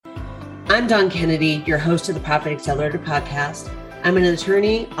I'm Dawn Kennedy, your host of the Profit Accelerator podcast. I'm an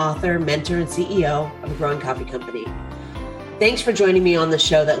attorney, author, mentor, and CEO of a growing coffee company. Thanks for joining me on the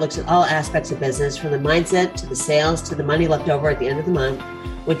show that looks at all aspects of business, from the mindset to the sales to the money left over at the end of the month,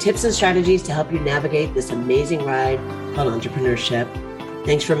 with tips and strategies to help you navigate this amazing ride called entrepreneurship.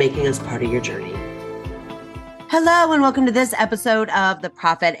 Thanks for making us part of your journey. Hello, and welcome to this episode of the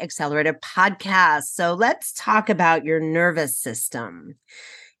Profit Accelerator podcast. So let's talk about your nervous system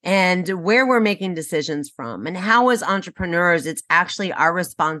and where we're making decisions from, and how, as entrepreneurs, it's actually our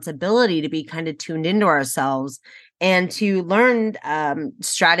responsibility to be kind of tuned into ourselves and to learn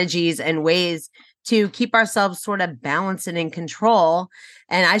strategies and ways to keep ourselves sort of balanced and in control.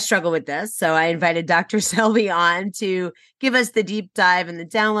 And I struggle with this. So I invited Dr. Selvi on to give us the deep dive and the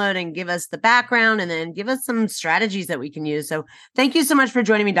download and give us the background and then give us some strategies that we can use. So thank you so much for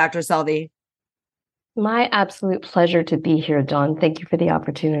joining me, Dr. Selvi. My absolute pleasure to be here, Dawn. Thank you for the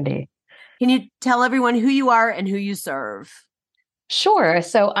opportunity. Can you tell everyone who you are and who you serve? Sure.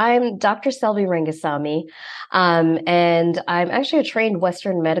 So I'm Dr. Selvi Rengasami, and I'm actually a trained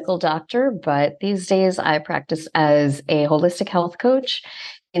Western medical doctor, but these days I practice as a holistic health coach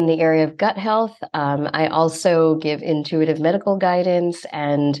in the area of gut health. I also give intuitive medical guidance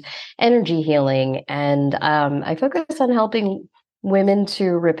and energy healing, and I focus on helping women to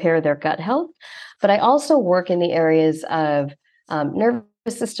repair their gut health. But I also work in the areas of nervous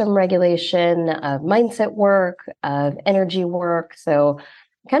system regulation, of mindset work, of energy work. So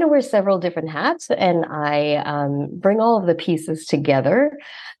I kind of wear several different hats, and I bring all of the pieces together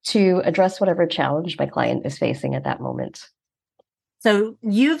to address whatever challenge my client is facing at that moment. So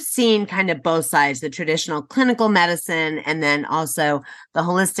you've seen kind of both sides, the traditional clinical medicine and then also the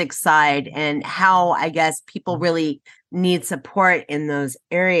holistic side, and how, I guess, people really need support in those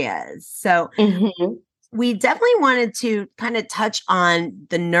areas. So we definitely wanted to kind of touch on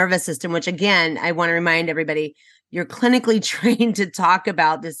the nervous system, which, again, I want to remind everybody, you're clinically trained to talk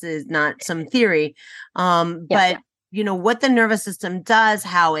about. This is not some theory, but you know what the nervous system does,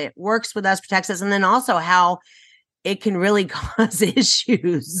 how it works with us, protects us, and then also how it can really cause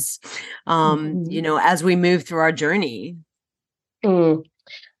issues, you know, as we move through our journey.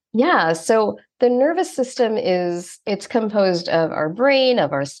 Yeah. So the nervous system it's composed of our brain,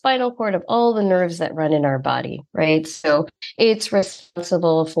 of our spinal cord, of all the nerves that run in our body, right? So it's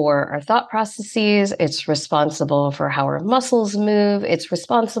responsible for our thought processes. It's responsible for how our muscles move. It's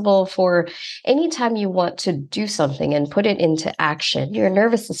responsible for anytime you want to do something and put it into action, your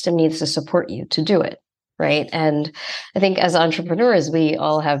nervous system needs to support you to do it. Right. And I think as entrepreneurs, we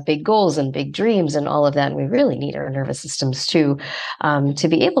all have big goals and big dreams and all of that. And we really need our nervous systems to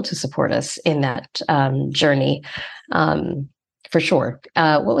be able to support us in that journey, for sure.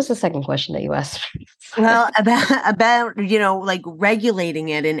 What was the second question that you asked? Well, about, you know, like regulating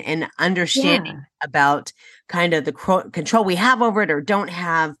it and understanding about kind of the control we have over it or don't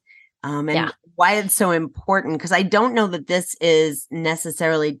have, and why it's so important, because I don't know that this is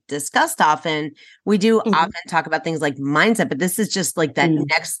necessarily discussed often. We do often talk about things like mindset, but this is just like that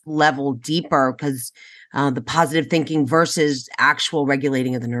next level deeper, because the positive thinking versus actual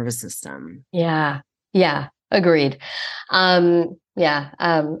regulating of the nervous system. Yeah, agreed.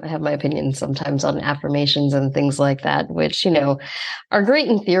 I have my opinions sometimes on affirmations and things like that, which, you know, are great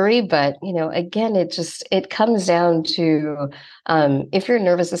in theory, but, you know, again, it comes down to, if your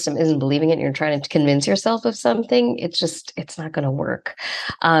nervous system isn't believing it and you're trying to convince yourself of something, it's not going to work.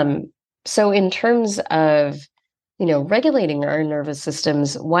 So in terms of, you know, regulating our nervous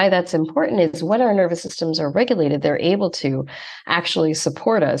systems, why that's important is when our nervous systems are regulated, they're able to actually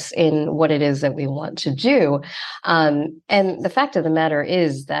support us in what it is that we want to do. And the fact of the matter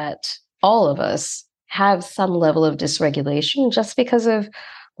is that all of us have some level of dysregulation just because of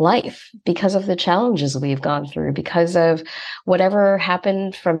life, because of the challenges we've gone through, because of whatever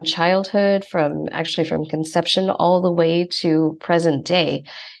happened from childhood, from conception all the way to present day.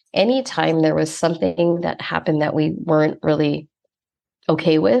 Anytime there was something that happened that we weren't really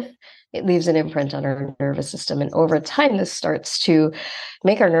okay with, it leaves an imprint on our nervous system. And over time, this starts to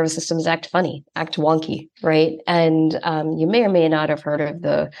make our nervous systems act funny, act wonky, right? And you may or may not have heard of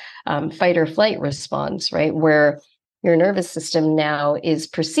the fight or flight response, right? Where your nervous system now is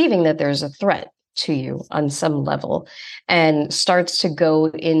perceiving that there's a threat to you on some level and starts to go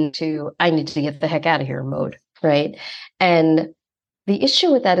into, I need to get the heck out of here mode, right? And the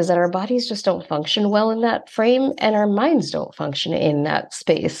issue with that is that our bodies just don't function well in that frame, and our minds don't function in that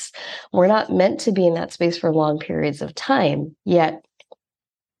space. We're not meant to be in that space for long periods of time, yet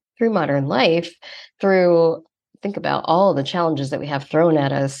through modern life, think about all the challenges that we have thrown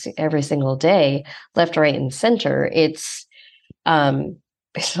at us every single day, left, right, and center. It's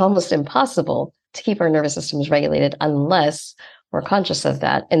it's almost impossible to keep our nervous systems regulated unless we're conscious of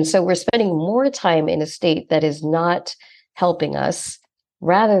that. And so we're spending more time in a state that is not helping us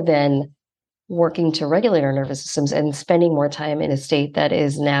rather than working to regulate our nervous systems and spending more time in a state that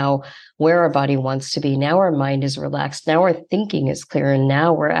is now where our body wants to be. Now our mind is relaxed. Now our thinking is clear. And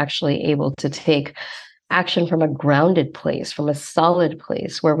now we're actually able to take action from a grounded place, from a solid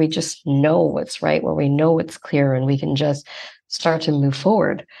place where we just know what's right, where we know what's clear, and we can just start to move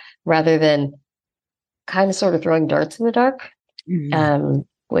forward rather than kind of sort of throwing darts in the dark,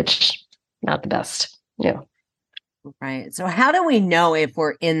 which not the best. Yeah. Right. So how do we know if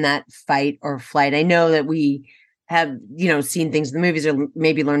we're in that fight or flight? I know that we have, seen things in the movies or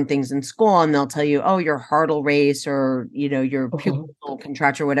maybe learned things in school, and they'll tell you, oh, your heart will race or, your pupils will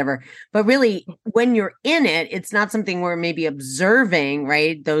contract or whatever. But really, when you're in it, it's not something we're maybe observing,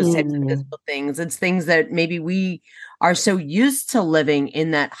 right? Those types of physical things. It's things that maybe we are so used to living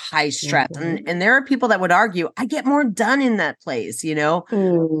in that high stress. And there are people that would argue, I get more done in that place,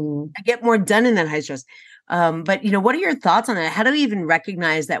 I get more done in that high stress. But, what are your thoughts on that? How do we even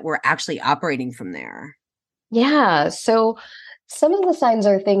recognize that we're actually operating from there? Yeah. So some of the signs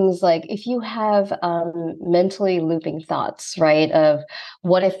are things like if you have mentally looping thoughts, right? Of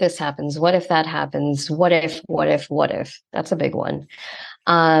what if this happens? What if that happens? What if? That's a big one.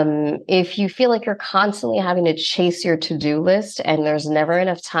 If you feel like you're constantly having to chase your to-do list and there's never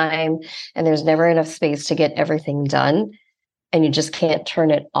enough time and there's never enough space to get everything done and you just can't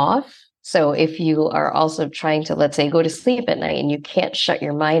turn it off. So if you are also trying to, let's say, go to sleep at night and you can't shut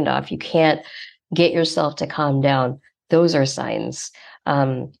your mind off, you can't get yourself to calm down, those are signs.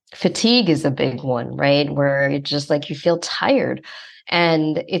 Fatigue is a big one, right? Where it's just like you feel tired.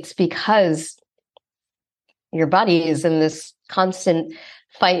 And it's because your body is in this constant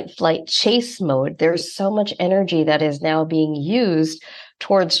fight, flight, chase mode. There's so much energy that is now being used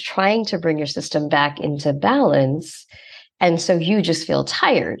towards trying to bring your system back into balance. And so you just feel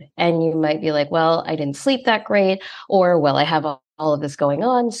tired and you might be like, well, I didn't sleep that great, or, well, I have all of this going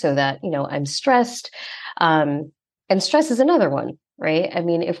on so that, I'm stressed. And stress is another one, right? I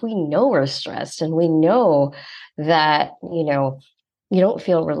mean, if we know we're stressed and we know that, you don't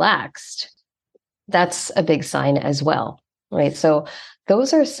feel relaxed, that's a big sign as well, right? So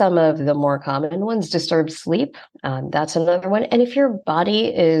those are some of the more common ones. Disturbed sleep, that's another one. And if your body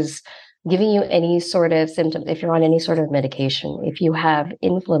is giving you any sort of symptoms, if you're on any sort of medication, if you have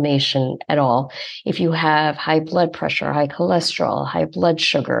inflammation at all, if you have high blood pressure, high cholesterol, high blood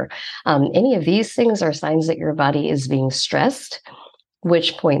sugar, any of these things are signs that your body is being stressed,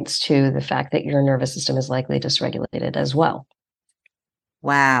 which points to the fact that your nervous system is likely dysregulated as well.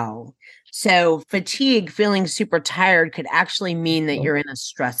 Wow. So fatigue, feeling super tired could actually mean that you're in a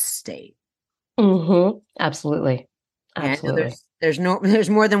stress state. Absolutely. Absolutely. There's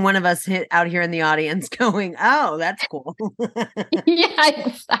more than one of us out here in the audience going, oh, that's cool. Yeah,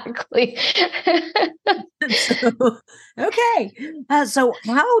 exactly. Okay. So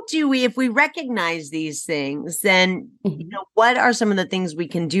how do we, if we recognize these things, then, what are some of the things we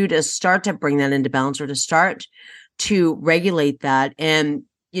can do to start to bring that into balance or to start to regulate that? And,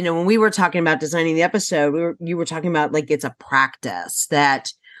 when we were talking about designing the episode, you were talking about like, it's a practice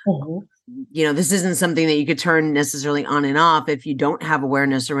that, this isn't something that you could turn necessarily on and off if you don't have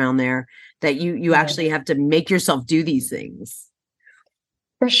awareness around there, that you actually have to make yourself do these things.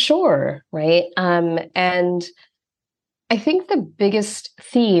 For sure. Right. And I think the biggest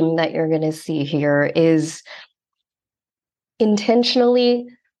theme that you're going to see here is intentionally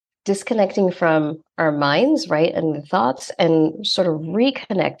disconnecting from our minds, right, and the thoughts, and sort of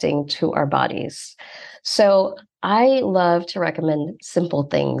reconnecting to our bodies. So I love to recommend simple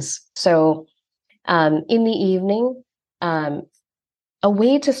things. So in the evening, a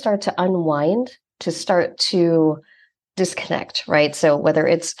way to start to unwind, to start to disconnect, right? So whether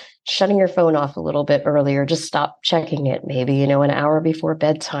it's shutting your phone off a little bit earlier, just stop checking it, maybe, an hour before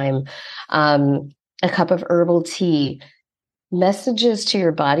bedtime, a cup of herbal tea, messages to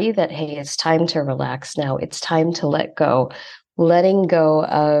your body that, hey, it's time to relax now. It's time to let go, letting go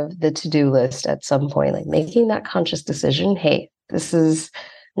of the to-do list at some point, like making that conscious decision. Hey, this is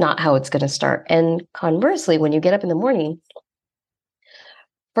not how it's going to start. And conversely, when you get up in the morning,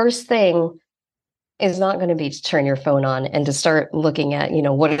 first thing is not going to be to turn your phone on and to start looking at,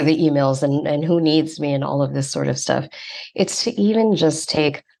 what are the emails and who needs me and all of this sort of stuff. It's to even just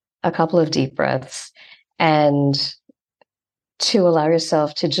take a couple of deep breaths and to allow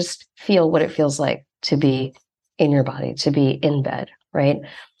yourself to just feel what it feels like to be in your body, to be in bed, right?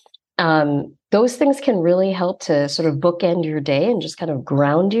 Those things can really help to sort of bookend your day and just kind of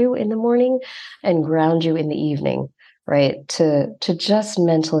ground you in the morning and ground you in the evening, right? To just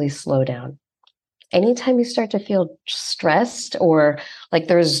mentally slow down. Anytime you start to feel stressed or like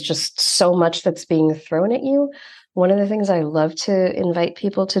there's just so much that's being thrown at you, one of the things I love to invite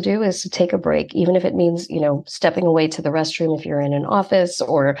people to do is to take a break, even if it means, stepping away to the restroom if you're in an office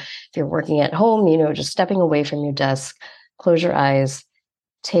or if you're working at home, just stepping away from your desk, close your eyes,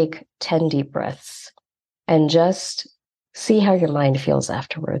 take 10 deep breaths, and just see how your mind feels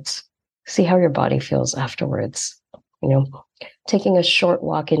afterwards. See how your body feels afterwards. You know, taking a short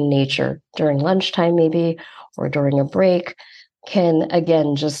walk in nature during lunchtime, maybe, or during a break can,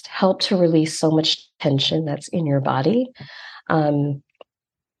 again, just help to release so much tension that's in your body. Um,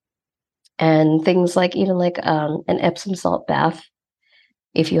 and things like even like an Epsom salt bath.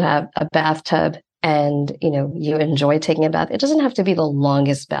 If you have a bathtub and you enjoy taking a bath, it doesn't have to be the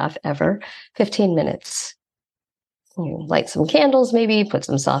longest bath ever. 15 minutes. Light some candles, maybe put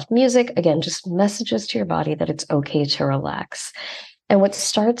some soft music. Again, just messages to your body that it's okay to relax. And what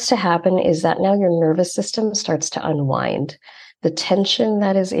starts to happen is that now your nervous system starts to unwind. The tension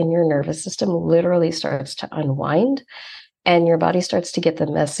that is in your nervous system literally starts to unwind, and your body starts to get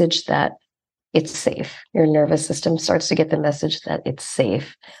the message that it's safe. Your nervous system starts to get the message that it's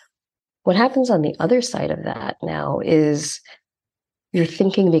safe. What happens on the other side of that now is your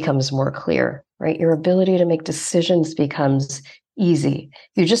thinking becomes more clear, right? Your ability to make decisions becomes easy.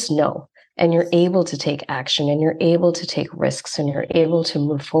 You just know, and you're able to take action, and you're able to take risks, and you're able to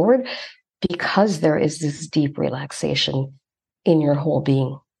move forward because there is this deep relaxation in your whole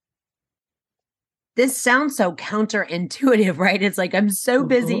being. This sounds so counterintuitive, right? It's like, I'm so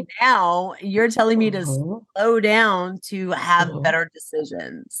busy now. You're telling me to slow down to have better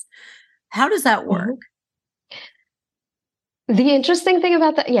decisions. How does that work? The interesting thing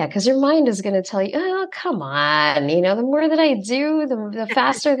about that, yeah, because your mind is going to tell you, oh, come on, the more that I do, the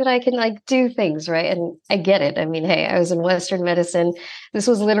faster that I can do things, right? And I get it. I mean, hey, I was in Western medicine. This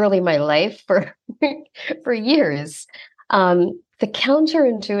was literally my life for for years. The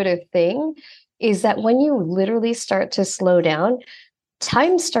counterintuitive thing is that when you literally start to slow down,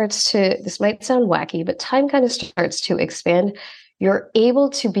 time starts to, this might sound wacky, but time kind of starts to expand. You're able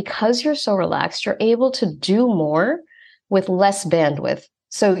to, because you're so relaxed, you're able to do more with less bandwidth.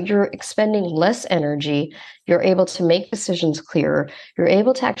 So you're expending less energy. You're able to make decisions clearer. You're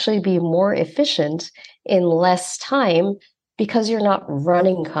able to actually be more efficient in less time because you're not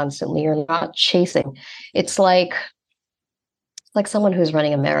running constantly. You're not chasing. It's like someone who's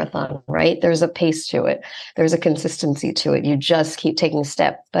running a marathon, right? There's a pace to it. There's a consistency to it. You just keep taking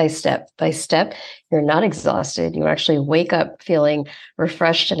step by step by step. You're not exhausted. You actually wake up feeling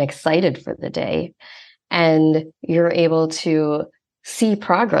refreshed and excited for the day. And you're able to see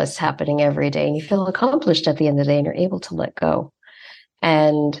progress happening every day, and you feel accomplished at the end of the day, and you're able to let go.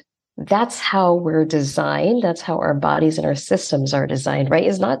 And that's how we're designed. That's how our bodies and our systems are designed, right?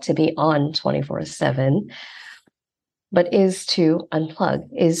 Is not to be on 24/7, but is to unplug,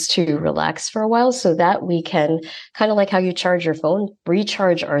 is to relax for a while so that we can, kind of like how you charge your phone,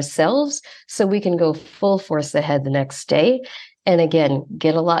 recharge ourselves so we can go full force ahead the next day. And again,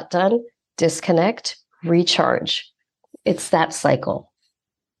 get a lot done, disconnect, recharge. It's that cycle.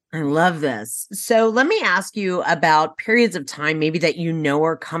 I love this. So let me ask you about periods of time maybe that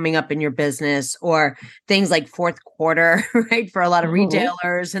are coming up in your business, or things like fourth quarter, right? For a lot of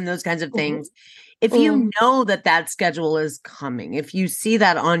retailers and those kinds of things. If you know that schedule is coming, if you see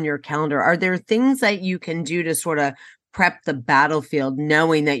that on your calendar, are there things that you can do to sort of prep the battlefield,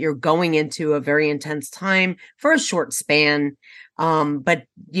 knowing that you're going into a very intense time for a short span? But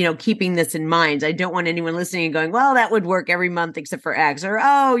keeping this in mind, I don't want anyone listening and going, well, that would work every month except for X, or,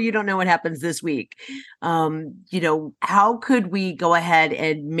 oh, you don't know what happens this week. How could we go ahead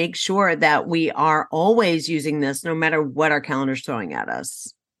and make sure that we are always using this no matter what our calendar's throwing at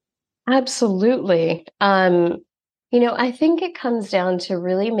us? Absolutely. I think it comes down to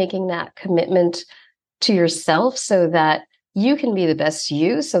really making that commitment to yourself so that you can be the best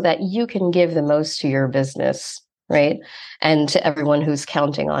you, so that you can give the most to your business, right? And to everyone who's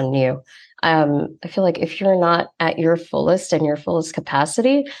counting on you. I feel like if you're not at your fullest and your fullest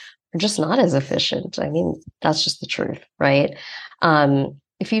capacity, you're just not as efficient. I mean, that's just the truth, right?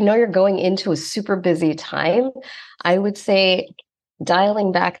 If you're going into a super busy time, I would say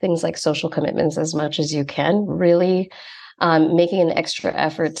dialing back things like social commitments as much as you can, really making an extra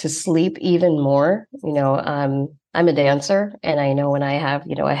effort to sleep even more. I'm a dancer, and I know when I have,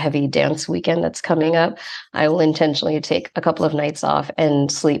 a heavy dance weekend that's coming up, I will intentionally take a couple of nights off and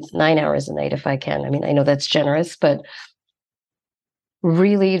sleep 9 hours a night if I can. I mean, I know that's generous, but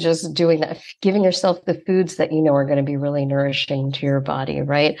really just doing that, giving yourself the foods that are going to be really nourishing to your body,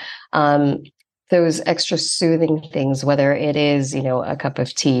 right? those extra soothing things, whether it is, a cup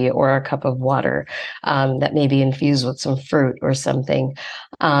of tea or a cup of water that may be infused with some fruit or something.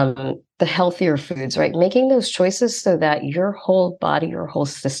 The healthier foods, right? Making those choices so that your whole body, your whole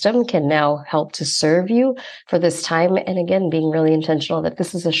system can now help to serve you for this time. And again, being really intentional that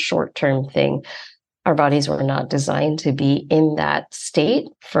this is a short-term thing. Our bodies were not designed to be in that state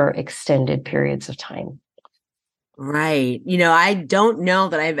for extended periods of time. Right. I don't know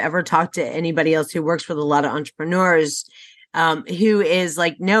that I've ever talked to anybody else who works with a lot of entrepreneurs who is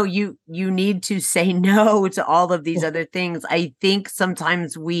like, no, you need to say no to all of these other things. I think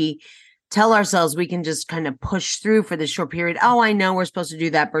sometimes we tell ourselves we can just kind of push through for this short period. Oh, I know we're supposed to do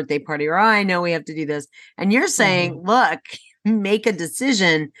that birthday party, or I know we have to do this. And you're saying, look, make a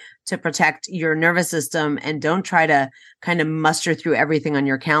decision to protect your nervous system and don't try to kind of muster through everything on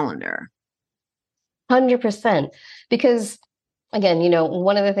your calendar. 100%. Because again,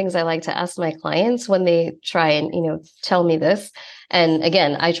 one of the things I like to ask my clients when they try and, tell me this, and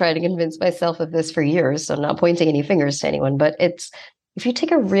again, I try to convince myself of this for years, so I'm not pointing any fingers to anyone, but it's, if you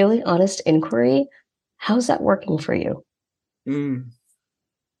take a really honest inquiry, how's that working for you?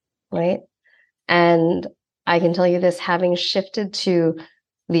 Right? And I can tell you this, having shifted to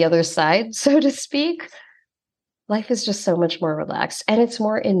the other side, so to speak, life is just so much more relaxed and it's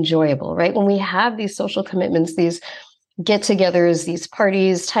more enjoyable, right? When we have these social commitments, these get-togethers, these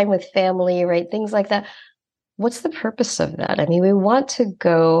parties, time with family, right? Things like that. What's the purpose of that? I mean, we want to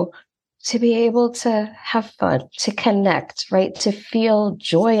go to be able to have fun, to connect, right? To feel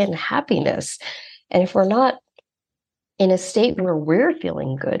joy and happiness. And if we're not in a state where we're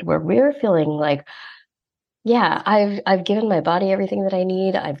feeling good, where we're feeling like, yeah, I've given my body everything that I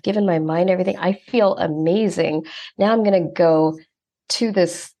need. I've given my mind everything. I feel amazing. Now I'm going to go to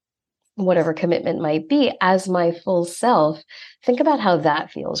this, whatever commitment might be, as my full self. Think about how that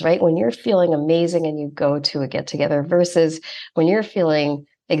feels, right? When you're feeling amazing and you go to a get together versus when you're feeling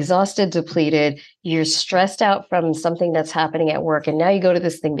exhausted, depleted, you're stressed out from something that's happening at work, and now you go to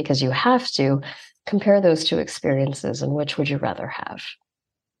this thing because you have to. Compare those two experiences, and which would you rather have?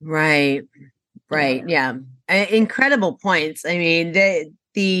 Right. Yeah. Incredible points. I mean, I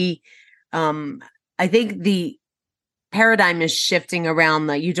think the paradigm is shifting around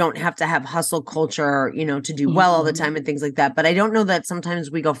that you don't have to have hustle culture, to do well all the time and things like that. But I don't know that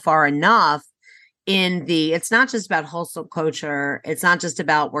sometimes we go far enough it's not just about hustle culture. It's not just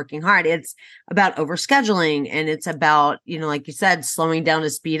about working hard. It's about overscheduling. And it's about, like you said, slowing down to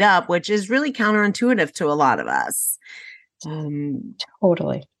speed up, which is really counterintuitive to a lot of us.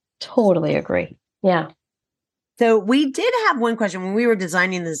 Totally agree. Yeah. So we did have one question when we were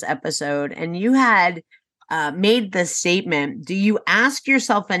designing this episode, and you had made the statement, do you ask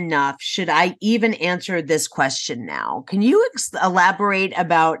yourself enough? Should I even answer this question now? Can you elaborate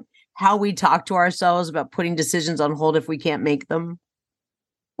about how we talk to ourselves about putting decisions on hold if we can't make them?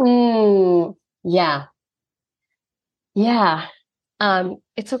 Yeah.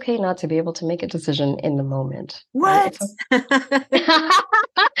 It's okay not to be able to make a decision in the moment. What? Right?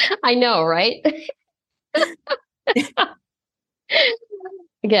 I know, right?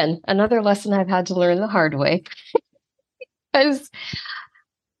 Again, another lesson I've had to learn the hard way. Because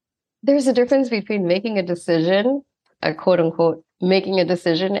there's a difference between making a decision, a quote unquote, making a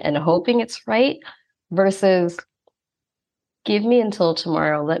decision and hoping it's right, versus give me until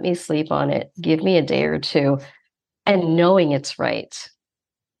tomorrow, let me sleep on it, give me a day or two, and knowing it's right.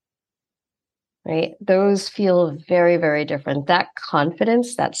 Right? Those feel very, very different. That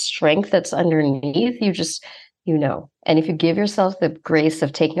confidence, that strength that's underneath, and if you give yourself the grace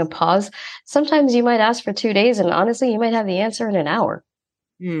of taking a pause, sometimes you might ask for 2 days, and honestly, you might have the answer in an hour.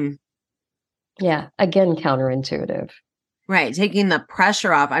 Yeah, again, counterintuitive. Right. Taking the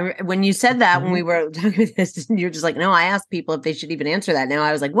pressure off. When you said that, when we were talking about this, you're just like, no, I asked people if they should even answer that. Now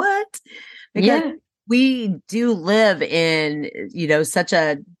I was like, what? Because we do live in, such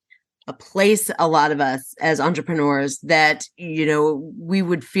a place, a lot of us as entrepreneurs, that, we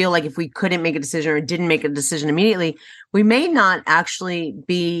would feel like if we couldn't make a decision or didn't make a decision immediately, we may not actually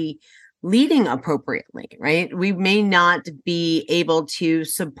be leading appropriately, right? We may not be able to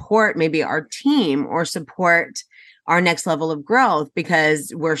support maybe our team or support our next level of growth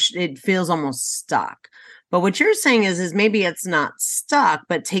because it feels almost stuck. But what you're saying is maybe it's not stuck,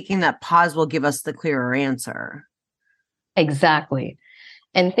 but taking that pause will give us the clearer answer. Exactly.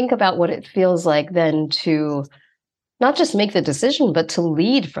 And think about what it feels like then to not just make the decision, but to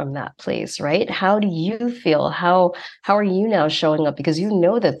lead from that place, right? How do you feel? How are you now showing up? Because you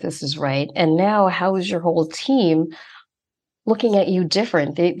know that this is right. And now how is your whole team looking at you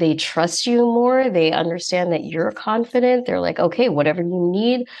different. They trust you more. They understand that you're confident. They're like, okay, whatever you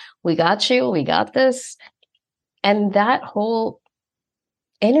need, we got you. We got this. And that whole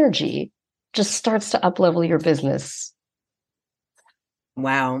energy just starts to up-level your business.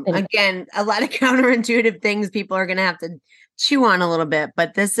 Wow. Again, a lot of counterintuitive things people are going to have to chew on a little bit,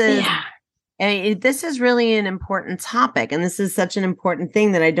 but this is this is really an important topic. And this is such an important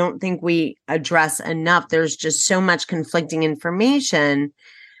thing that I don't think we address enough. There's just so much conflicting information,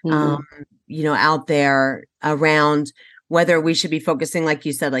 out there around whether we should be focusing, like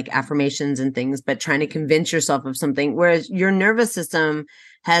you said, like affirmations and things, but trying to convince yourself of something, whereas your nervous system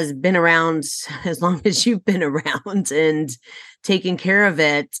has been around as long as you've been around, and taking care of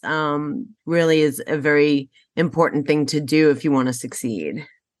it really is a very important thing to do if you want to succeed.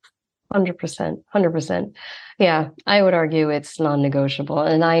 100%. 100%. Yeah, I would argue it's non-negotiable.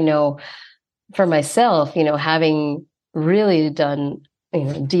 And I know for myself, having really done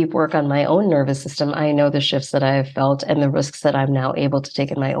deep work on my own nervous system, I know the shifts that I've felt and the risks that I'm now able to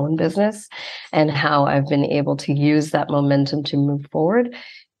take in my own business, and how I've been able to use that momentum to move forward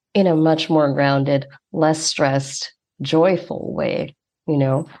in a much more grounded, less stressed, joyful way,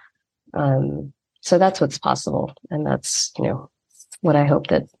 So that's what's possible. And that's, what I hope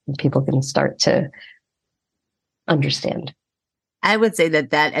that people can start to understand. I would say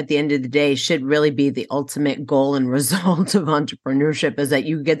that at the end of the day should really be the ultimate goal and result of entrepreneurship, is that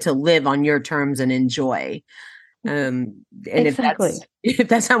you get to live on your terms and enjoy. And exactly. if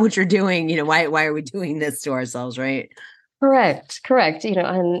that's not what you're doing, why are we doing this to ourselves, right? Correct.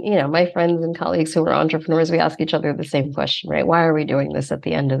 And, my friends and colleagues who are entrepreneurs, we ask each other the same question, right? Why are we doing this at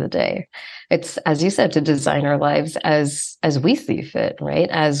the end of the day? It's, as you said, to design our lives as we see fit, right?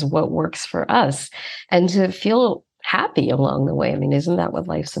 As what works for us, and to feel happy along the way. I mean, isn't that what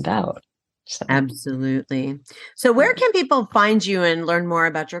life's about? So. Absolutely. So where can people find you and learn more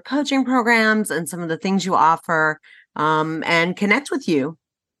about your coaching programs and some of the things you offer, and connect with you?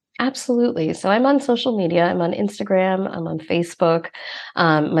 Absolutely. So I'm on social media. I'm on Instagram. I'm on Facebook.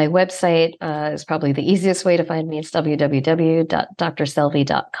 My website is probably the easiest way to find me. It's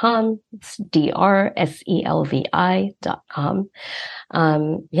www.drselvi.com. It's drselvi.com.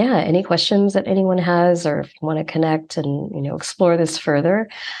 Any questions that anyone has, or if you want to connect and, explore this further,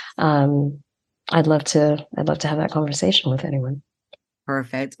 I'd love to have that conversation with anyone.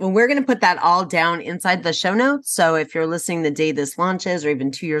 Perfect. Well, we're going to put that all down inside the show notes. So if you're listening the day this launches, or even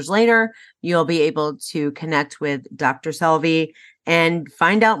 2 years later, you'll be able to connect with Dr. Selvi and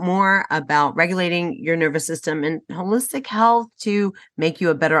find out more about regulating your nervous system and holistic health to make you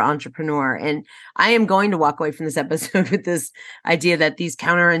a better entrepreneur. And I am going to walk away from this episode with this idea that these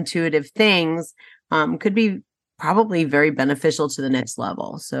counterintuitive things could be probably very beneficial to the next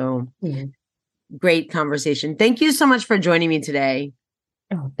level. So Great conversation. Thank you so much for joining me today.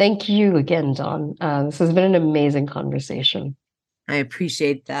 Oh, thank you again, Dawn. This has been an amazing conversation. I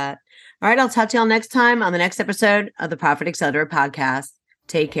appreciate that. All right, I'll talk to y'all next time on the next episode of the Profit Accelerator podcast.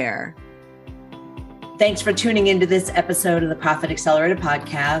 Take care. Thanks for tuning into this episode of the Profit Accelerator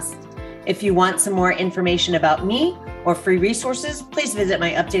podcast. If you want some more information about me or free resources, please visit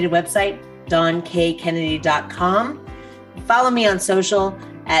my updated website, DawnKKennedy.com. Follow me on social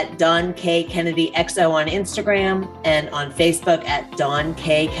at Dawn K. Kennedy XO on Instagram, and on Facebook at Dawn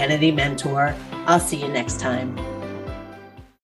K. Kennedy Mentor. I'll see you next time.